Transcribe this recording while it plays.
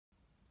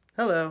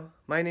Hello,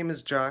 my name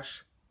is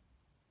Josh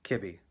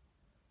Kibbey.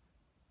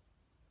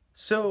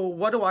 So,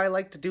 what do I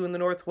like to do in the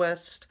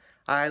Northwest?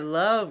 I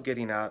love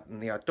getting out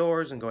in the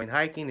outdoors and going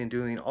hiking and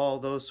doing all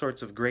those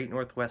sorts of great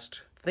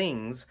Northwest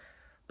things,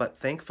 but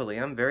thankfully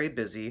I'm very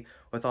busy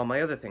with all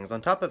my other things. On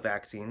top of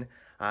acting,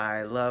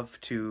 I love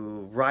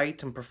to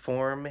write and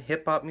perform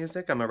hip-hop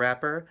music. I'm a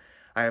rapper.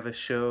 I have a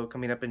show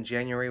coming up in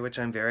January, which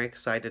I'm very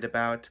excited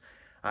about.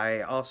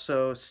 I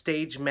also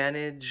stage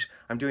manage.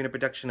 I'm doing a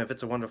production of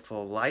It's a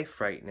Wonderful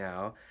Life right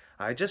now.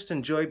 I just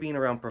enjoy being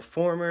around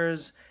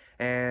performers,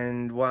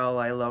 and while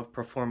I love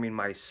performing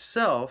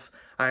myself,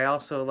 I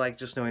also like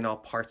just knowing all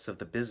parts of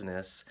the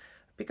business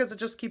because it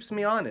just keeps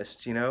me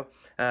honest, you know?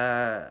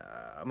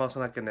 I'm also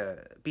not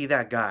gonna be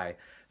that guy.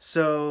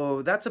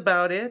 So that's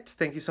about it.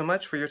 Thank you so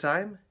much for your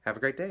time. Have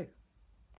a great day.